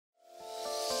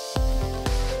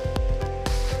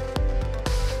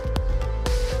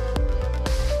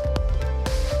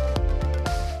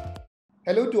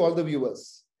Hello to all the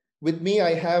viewers. With me,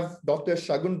 I have Dr.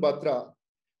 Shagun Batra,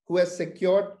 who has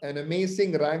secured an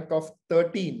amazing rank of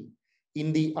 13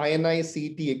 in the INI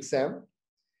CET exam.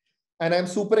 And I'm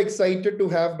super excited to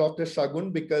have Dr.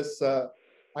 Shagun because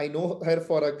I know her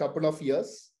for a couple of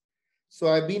years. So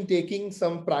I've been taking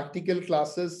some practical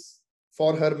classes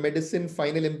for her medicine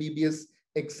final MBBS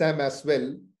exam as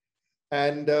well.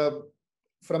 And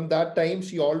from that time,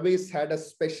 she always had a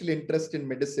special interest in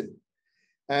medicine.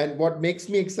 And what makes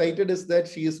me excited is that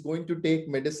she is going to take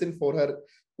medicine for her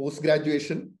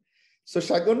post-graduation. So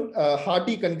Shagun,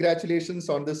 hearty congratulations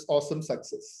on this awesome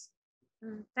success.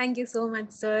 Thank you so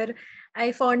much, sir.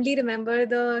 I fondly remember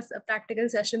the practical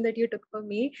session that you took for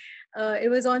me. It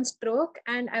was on stroke,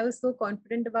 and I was so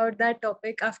confident about that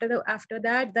topic after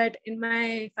that in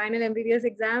my final MBBS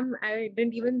exam, I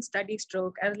didn't even study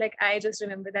stroke. I was like, I just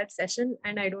remember that session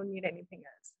and I don't need anything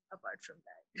else apart from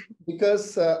that.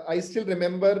 Because I still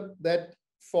remember that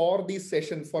for the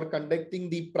session, for conducting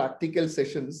the practical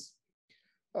sessions,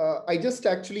 I just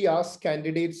actually asked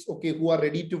candidates, okay, who are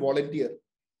ready to volunteer.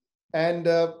 And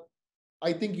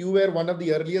I think you were one of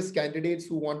the earliest candidates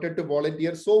who wanted to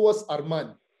volunteer. So was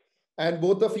Arman. And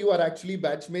both of you are actually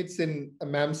batchmates in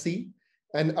MAMC.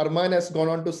 And Arman has gone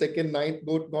on to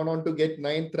gone on to get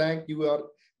 9th rank. You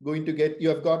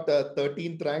have got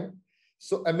 13th rank.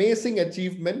 So amazing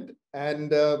achievement,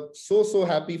 and so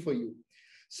happy for you.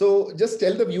 So just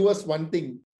tell the viewers one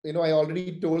thing. I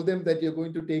already told them that you're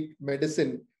going to take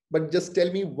medicine, but just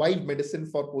tell me why medicine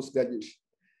for post-graduation.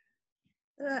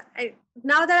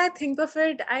 Now that I think of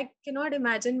it, I cannot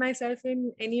imagine myself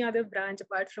in any other branch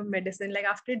apart from medicine. Like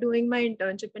after doing my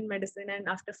internship in medicine and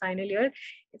after final year,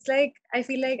 it's like I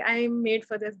feel like I'm made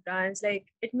for this branch. Like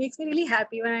it makes me really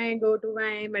happy when I go to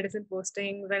my medicine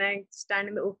posting, when I stand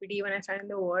in the OPD, when I stand in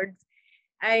the wards.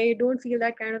 I don't feel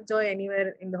that kind of joy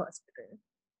anywhere in the hospital.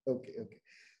 Okay.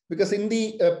 Because in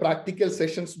the practical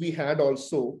sessions we had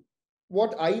also,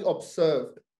 what I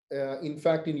observed, in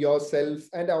fact, in yourself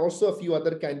and also a few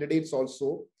other candidates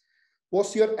also,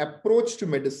 was your approach to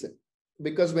medicine.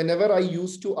 Because whenever I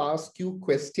used to ask you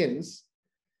questions,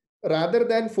 rather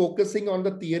than focusing on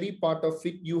the theory part of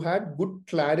it, you had good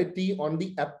clarity on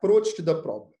the approach to the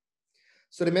problem.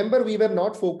 So remember, we were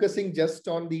not focusing just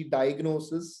on the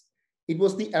diagnosis. It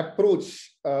was the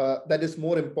approach that is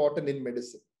more important in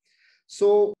medicine.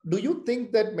 So do you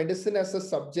think that medicine as a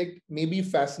subject maybe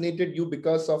fascinated you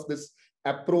because of this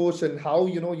approach and how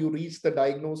you reach the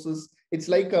diagnosis? It's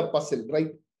like a puzzle,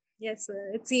 right? Yes,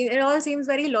 sir. It all seems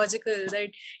very logical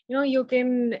that you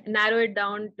can narrow it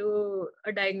down to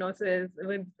a diagnosis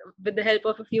with the help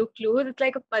of a few clues. It's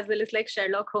like a puzzle. It's like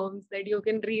Sherlock Holmes that you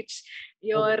can reach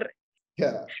your. Okay.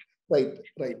 Yeah,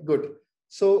 right, good.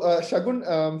 So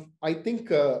Shagun, I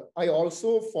think I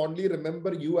also fondly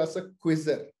remember you as a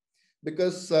quizzer,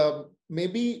 because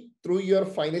maybe through your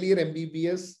final year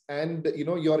MBBS and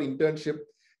your internship,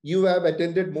 you have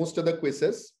attended most of the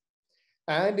quizzes.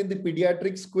 And in the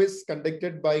pediatrics quiz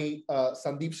conducted by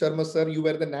Sandeep Sharma sir, you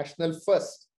were the national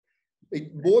first.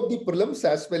 Both the prelims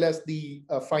as well as the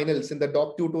finals in the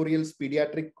DocTutorials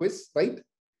pediatric quiz, right?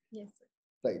 Yes, sir.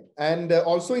 Right. And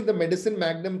also in the medicine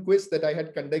magnum quiz that I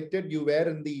had conducted, you were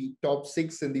in the top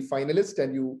 6 in the finalist,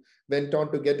 and you went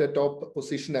on to get a top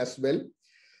position as well.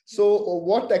 So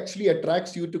what actually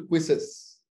attracts you to quizzes?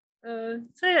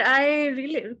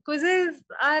 Sir, quizzes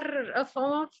are a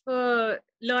form of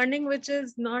learning which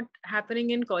is not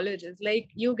happening in colleges. Like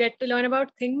you get to learn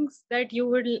about things that you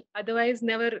would otherwise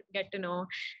never get to know.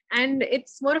 And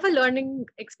it's more of a learning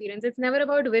experience. It's never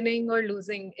about winning or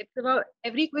losing. It's about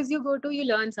every quiz you go to, you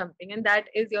learn something, and that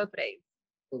is your prize.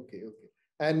 Okay.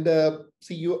 And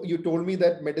see, you told me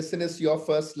that medicine is your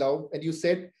first love, and you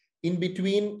said in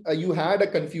between you had a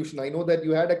confusion. I know that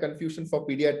you had a confusion for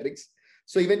pediatrics.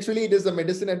 So eventually it is the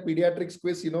medicine and pediatrics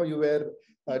quiz, you were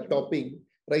topping,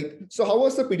 right? So how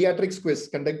was the pediatrics quiz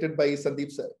conducted by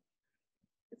Sandeep sir?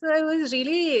 So it was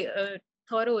really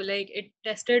thorough. Like it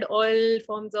tested all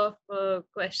forms of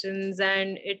questions,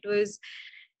 and it was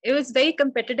very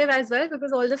competitive as well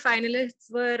because all the finalists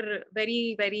were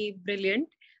very, very brilliant.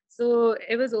 So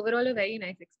it was overall a very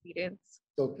nice experience.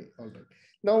 Okay, all right.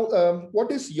 Now,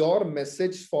 what is your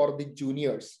message for the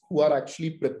juniors who are actually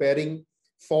preparing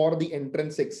for the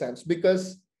entrance exams?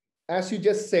 Because as you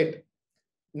just said,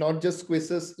 not just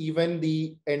quizzes, even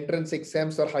the entrance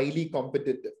exams are highly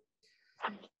competitive.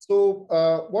 So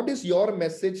what is your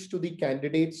message to the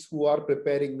candidates who are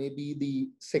preparing, maybe the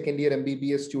second year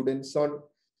MBBS students, on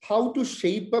how to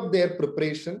shape up their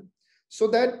preparation so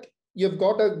that you've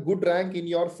got a good rank in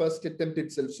your first attempt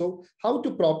itself? So how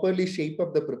to properly shape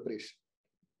up the preparation?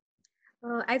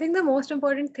 I think the most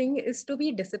important thing is to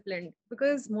be disciplined,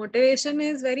 because motivation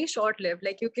is very short lived.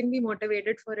 Like you can be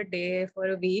motivated for a day, for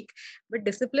a week, but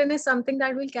discipline is something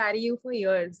that will carry you for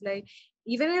years. Like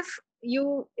even if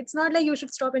it's not like you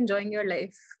should stop enjoying your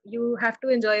life. You have to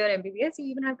enjoy your MBBS, you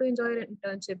even have to enjoy your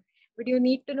internship, but you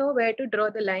need to know where to draw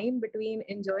the line between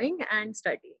enjoying and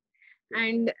studying.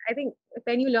 And I think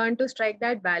when you learn to strike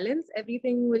that balance,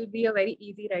 everything will be a very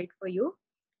easy ride for you.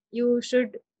 You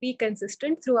should be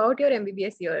consistent throughout your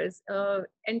MBBS years.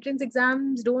 Entrance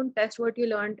exams don't test what you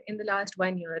learned in the last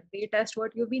 1 year. They test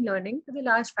what you've been learning for the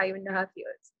last 5.5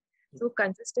 years. So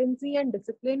consistency and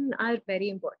discipline are very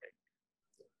important.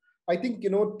 I think,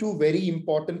 two very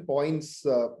important points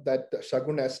that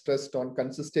Shagun has stressed on: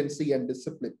 consistency and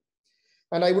discipline.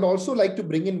 And I would also like to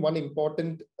bring in one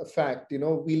important fact.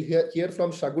 We'll hear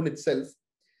from Shagun itself.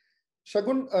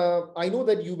 Shagun, I know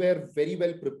that you were very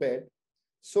well prepared.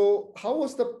 So how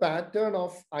was the pattern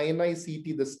of INI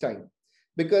CET this time?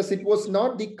 Because it was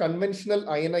not the conventional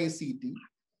INI CET.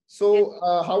 So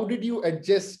how did you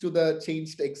adjust to the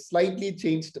slightly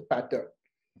changed pattern?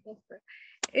 Yes, sir.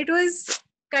 It was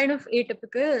kind of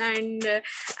atypical, and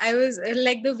I was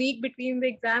like the week between the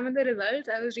exam and the results,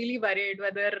 I was really worried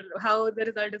whether how the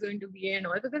result is going to be and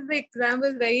all, because the exam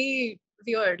was very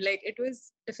weird. Like it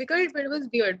was difficult, but it was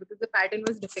weird because the pattern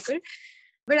was difficult.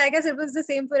 But I guess it was the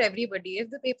same for everybody.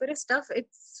 If the paper is tough,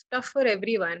 it's tough for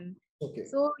everyone. Okay.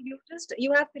 So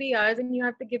you have 3 hours and you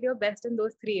have to give your best in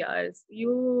those 3 hours.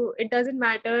 It doesn't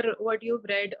matter what you've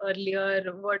read earlier,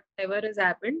 whatever has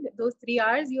happened. Those 3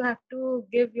 hours you have to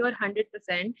give your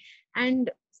 100%.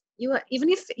 And even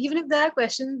if there are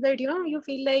questions that you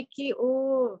feel like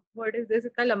oh, what is this?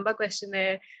 It's a lamba question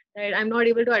hai, that I'm not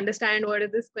able to understand what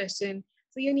is this question.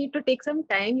 So you need to take some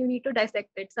time, you need to dissect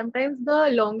it. Sometimes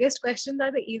the longest questions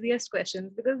are the easiest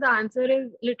questions because the answer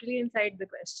is literally inside the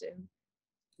question.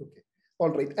 Okay. All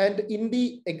right. And in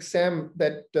the exam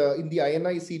in the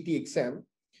INI CET exam,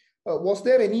 was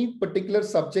there any particular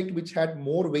subject which had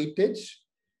more weightage?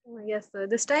 Yes, sir.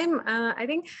 This time, I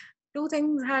think two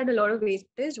things had a lot of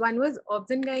weightage. One was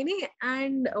obs and gynae,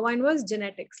 and one was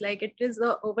genetics. Like it is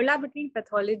the overlap between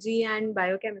pathology and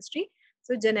biochemistry.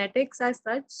 So genetics as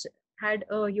such had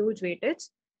a huge weightage,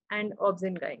 and obs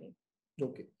and gynae.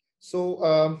 Okay.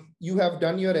 So you have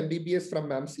done your MBBS from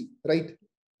MAMC, right?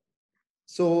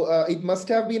 So it must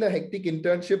have been a hectic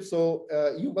internship. So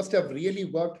you must have really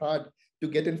worked hard to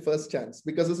get in first chance,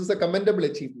 because this is a commendable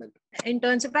achievement.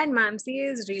 Internship at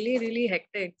MAMC is really, really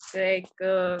hectic. Like,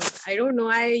 I don't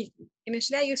know.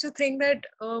 Initially I used to think that,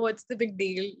 oh, what's the big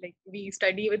deal? Like we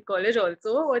study with college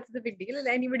also. What's the big deal?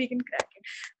 Anybody can crack it.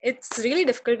 It's really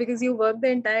difficult because you work the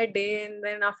entire day and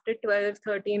then after 12,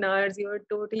 13 hours, you're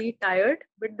totally tired.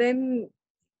 But then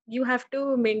you have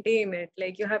to maintain it.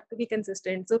 Like you have to be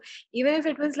consistent. So even if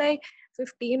it was like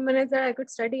 15 minutes that I could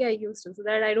study, I used to, so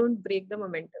that I don't break the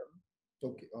momentum.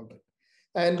 Okay, all right.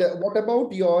 And what about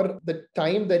the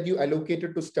time that you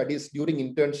allocated to studies during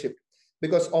internship?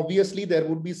 Because obviously there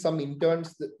would be some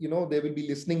interns that, they will be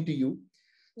listening to you.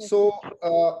 Yes. So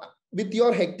with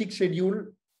your hectic schedule,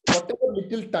 whatever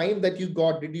little time that you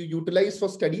got, did you utilize for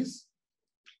studies?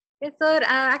 Yes, sir.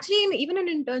 Actually, even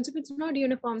in internship, it's not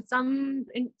uniform. Some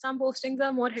postings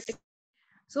are more hectic.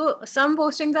 So some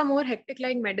postings are more hectic,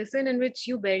 like medicine, in which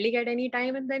you barely get any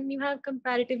time, and then you have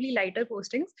comparatively lighter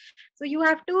postings. So you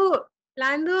have to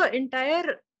plan the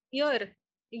entire year.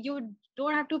 You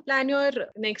don't have to plan your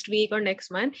next week or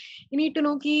next month. You need to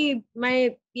know that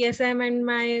my PSM and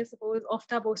my suppose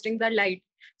OFTA postings are light.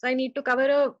 So I need to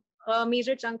cover a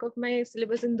major chunk of my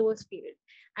syllabus in those periods.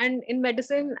 And in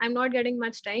medicine, I'm not getting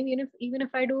much time. Even if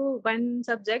I do one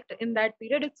subject in that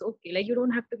period, it's okay. Like you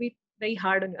don't have to be very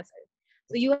hard on yourself.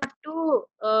 So you have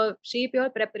to shape your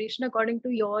preparation according to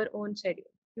your own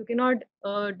schedule. You cannot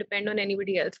depend on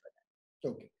anybody else for that.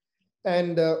 Okay.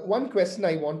 And one question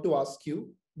I want to ask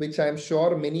you, which I'm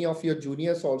sure many of your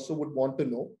juniors also would want to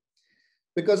know,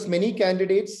 because many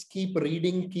candidates keep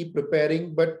reading, keep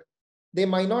preparing, but they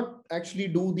might not actually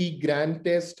do the grand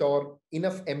test or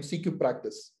enough MCQ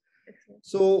practice.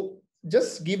 So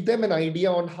just give them an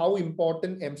idea on how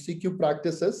important MCQ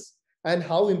practice is and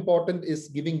how important is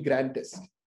giving grand test.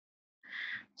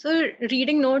 So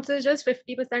reading notes is just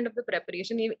 50% of the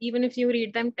preparation, even if you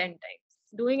read them 10 times.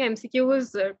 Doing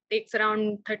MCQs takes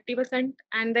around 30%,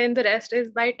 and then the rest is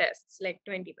by tests, like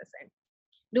 20%.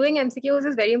 Doing MCQs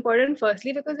is very important,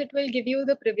 firstly, because it will give you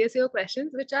the previous year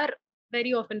questions, which are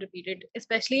very often repeated,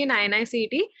 especially in INI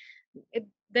CET.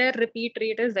 Their repeat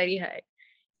rate is very high.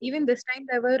 Even this time,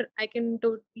 I can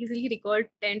easily recall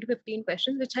 10 to 15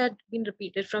 questions which had been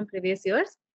repeated from previous years.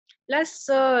 Plus,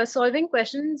 solving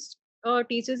questions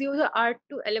teaches you the art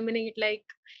to eliminate. Like,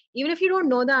 even if you don't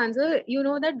know the answer, you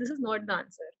know that this is not the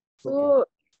answer. Okay. So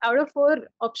out of 4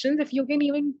 options, if you can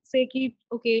even say,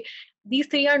 okay, these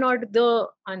 3 are not the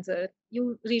answer,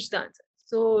 you reach the answer.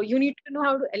 So you need to know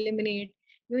how to eliminate.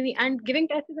 And giving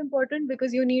tests is important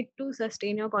because you need to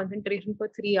sustain your concentration for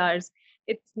 3 hours.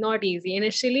 It's not easy.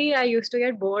 Initially, I used to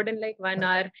get bored in like 1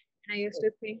 hour. And I used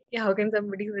to think, yeah, how can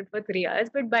somebody sit for 3 hours?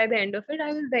 But by the end of it,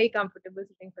 I was very comfortable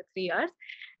sitting for 3 hours.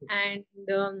 And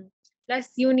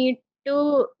plus, you need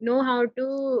to know how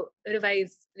to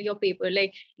revise your paper.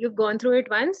 Like, you've gone through it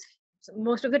once. So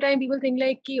most of the time, people think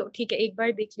like, "Ki, theek hai, ek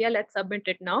baar dekh liya, let's submit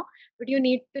it now." But you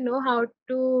need to know how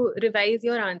to revise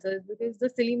your answers, because the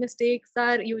silly mistakes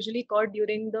are usually caught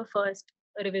during the first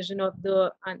revision of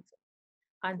the answers.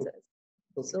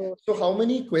 Okay. So, So how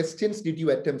many questions did you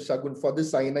attempt, Shagun, for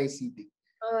this INI CET?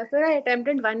 sir, I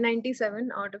attempted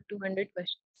 197 out of 200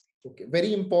 questions. Okay,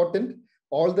 very important,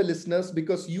 all the listeners,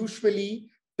 because usually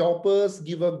toppers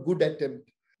give a good attempt.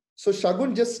 So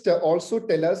Shagun, just also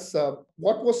tell us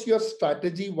what was your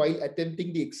strategy while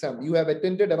attempting the exam? You have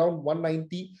attended around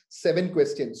 197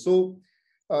 questions. So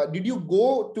did you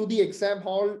go to the exam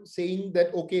hall saying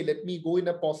that, okay, let me go in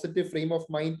a positive frame of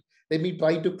mind, let me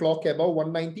try to clock above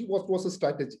 190? What was the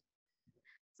strategy?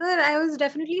 Sir, I was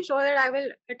definitely sure that I will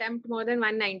attempt more than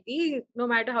 190, no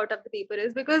matter how tough the paper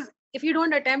is, because if you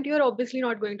don't attempt, you're obviously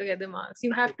not going to get the marks.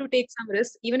 You have to take some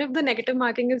risk, even if the negative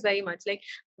marking is very much. Like,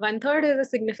 1/3 is a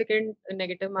significant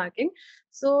negative marking.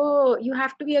 So you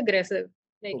have to be aggressive.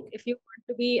 Like, Okay. if you want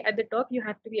to be at the top, you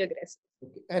have to be aggressive.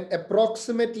 Okay. And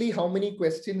approximately how many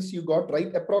questions you got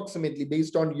right? Approximately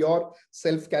based on your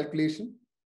self-calculation?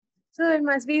 So it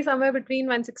must be somewhere between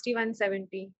 160,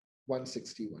 170.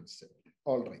 160, 170.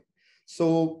 All right.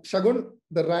 So Shagun,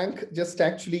 the rank just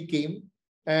actually came.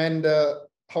 And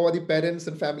how are the parents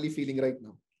and family feeling right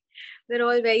now? They're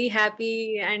all very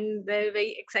happy and they're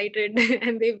very excited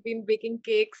and they've been baking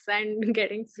cakes and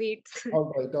getting sweets.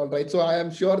 All right, all right. So I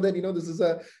am sure that, this is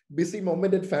a busy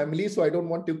moment at family, so I don't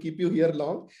want to keep you here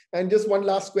long. And just one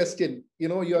last question.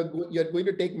 You're going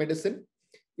to take medicine.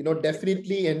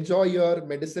 Definitely enjoy your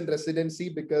medicine residency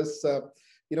because,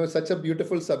 it's such a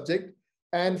beautiful subject.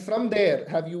 And from there,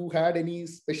 have you had any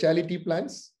specialty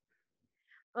plans?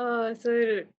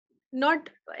 So not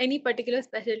any particular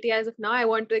specialty as of now. I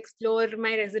want to explore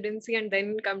my residency and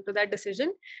then come to that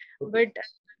decision. Okay. But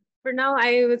for now,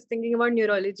 I was thinking about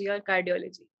neurology or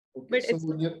cardiology. Okay, But so it's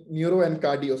neuro and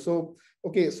cardio. So,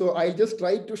 okay, so I'll just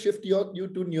try to shift you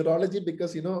to neurology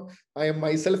because, I am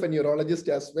myself a neurologist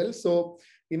as well. So,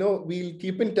 we'll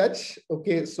keep in touch.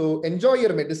 Okay, so enjoy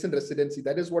your medicine residency.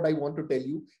 That is what I want to tell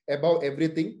you about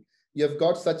everything. You have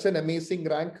got such an amazing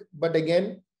rank. But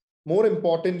again, more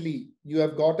importantly, you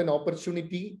have got an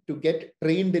opportunity to get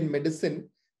trained in medicine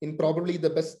in probably the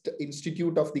best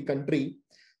institute of the country.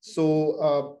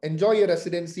 So enjoy your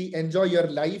residency, enjoy your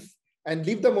life, and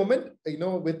live the moment,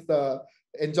 with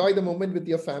enjoy the moment with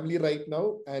your family right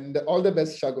now. And all the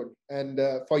best, Shagun, and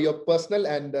for your personal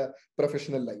and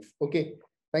professional life. Okay.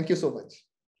 Thank you so much.